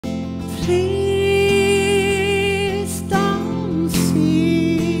please don't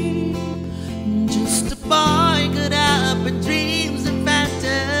see just a boy caught up in dreams and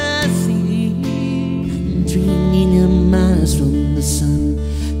fantasy, dreaming your miles from the sun.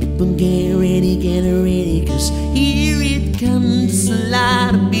 People get ready, 'cause here it comes, a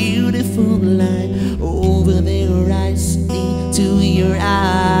light, a beautiful light over their eyes, into your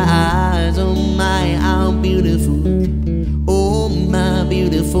eyes. Oh my, how beautiful. Oh my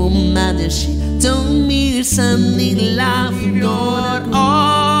beautiful mother, she told me something life from God.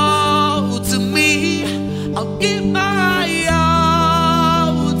 All to me, I'll give my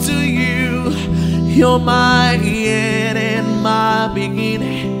all to you. You're my end and my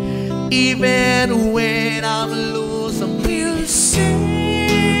beginning. Even when I'm lost, I'm really sad,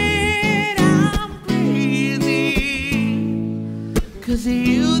 I'm crazy, 'cause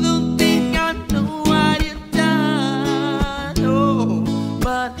you don't think I know what you've done. Oh,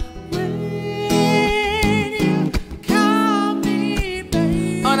 but when you call me,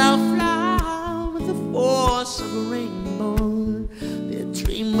 baby, and I'll fly with the force of a rainbow. The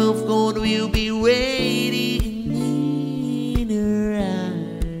dream of gold will be waiting in her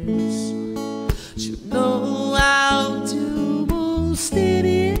eyes. You know how to most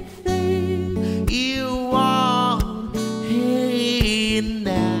anything you want. Hey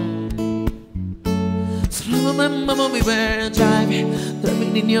now, so mama, we were driving,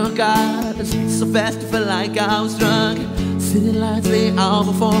 driving in your car. So fast, I felt like I was drunk. City lights lay out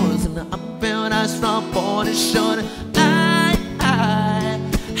before us, and I felt I strong for the shoulder. I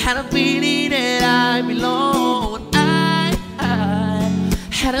had a feeling that I belonged.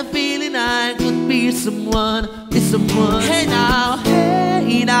 Had a feeling I could be someone, Hey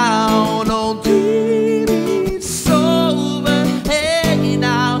now, don't dream it's over. Hey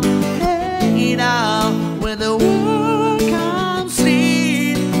now, when the world comes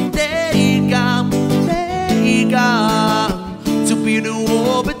in, they come to be the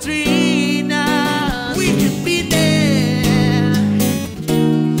war between us. We can be there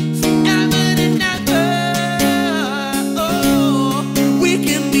forever and ever. Oh, we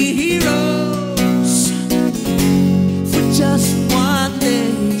can be heroes for just one day.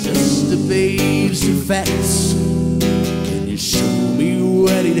 Just the basic facts. Can you show me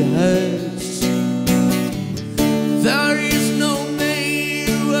what it hurts? There is no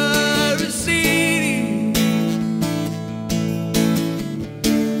name or a city.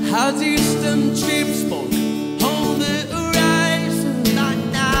 How distant trips smoke on the horizon.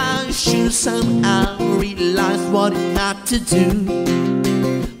 Now you should somehow realize what it not to do.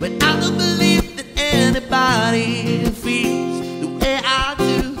 But I don't believe that anybody feels the way I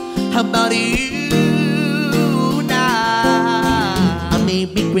do. How about you now? I may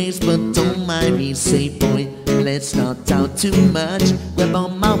be crazy, but don't mind me. Say, boy, let's not talk too much. Grab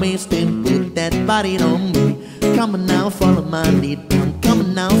on my waist and put that body on me. Come on now, follow my lead. Come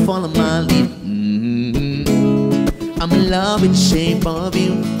on now, follow my lead. I'm in love with the shape of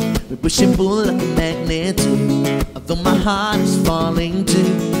you. We push and pull like a magnet too. Although my heart is falling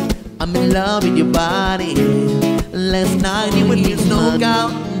too, I'm in love with your body. Last night you were snow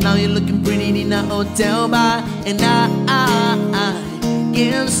out. Now you're looking pretty in a hotel bar, and I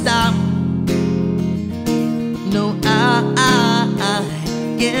can't stop. No, I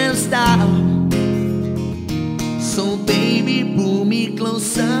can't stop. So baby, pull me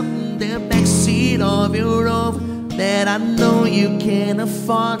close up in the backseat of your Rover that I know you can't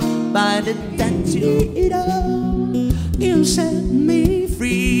afford. By the tattoo, you set me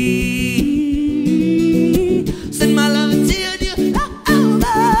free. Send my love to you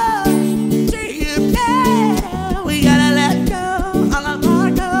over. We gotta let go all of our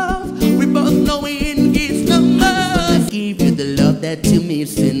love. We both know it gets no more. Give you the love that you're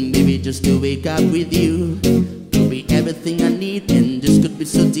missing, baby, just to wake up with you. Could be everything I need, and this could be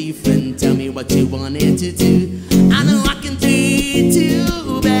so different. Tell me what you wanted to do.